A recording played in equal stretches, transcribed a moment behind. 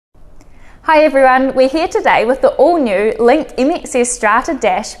Hi everyone, we're here today with the all-new Link MXS Strada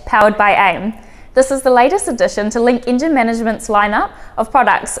dash powered by AIM. This is the latest addition to Link Engine Management's lineup of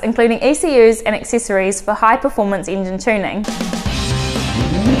products, including ECUs and accessories for high-performance engine tuning.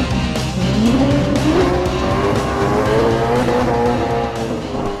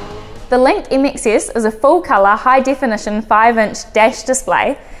 The Link MXS is a full-colour, high-definition 5-inch dash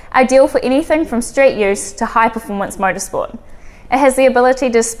display, ideal for anything from street use to high-performance motorsport. It has the ability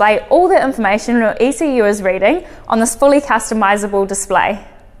to display all the information your ECU is reading on this fully customisable display.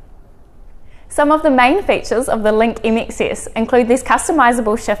 Some of the main features of the Link MXS include these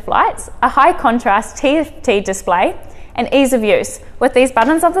customisable shift lights, a high-contrast TFT display, and ease of use, with these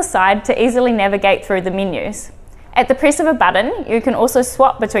buttons on the side to easily navigate through the menus. At the press of a button, you can also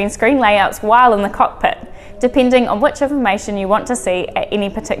swap between screen layouts while in the cockpit, depending on which information you want to see at any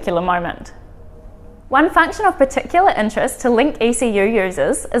particular moment. One function of particular interest to Link ECU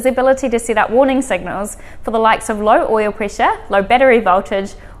users is the ability to set up warning signals for the likes of low oil pressure, low battery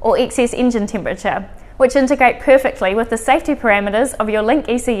voltage, or excess engine temperature, which integrate perfectly with the safety parameters of your Link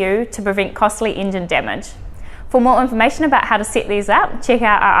ECU to prevent costly engine damage. For more information about how to set these up, check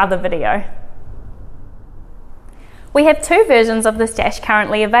out our other video. We have two versions of this dash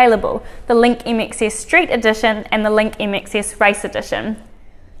currently available, the Link MXS Street Edition and the Link MXS Race Edition.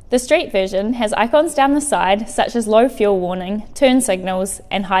 The Street version has icons down the side such as low fuel warning, turn signals,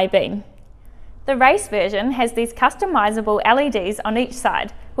 and high beam. The Race version has these customisable LEDs on each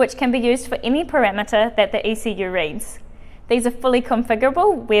side, which can be used for any parameter that the ECU reads. These are fully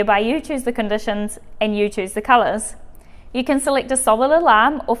configurable, whereby you choose the conditions and you choose the colours. You can select a solid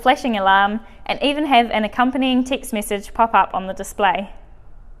alarm or flashing alarm, and even have an accompanying text message pop up on the display.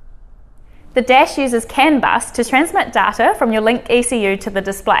 The dash uses CAN bus to transmit data from your Link ECU to the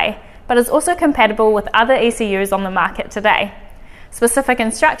display, but is also compatible with other ECUs on the market today. Specific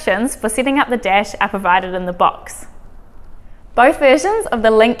instructions for setting up the dash are provided in the box. Both versions of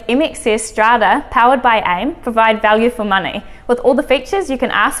the Link MXS Strada powered by AIM provide value for money, with all the features you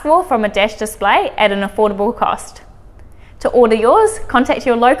can ask for from a dash display at an affordable cost. To order yours, contact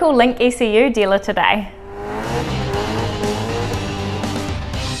your local Link ECU dealer today.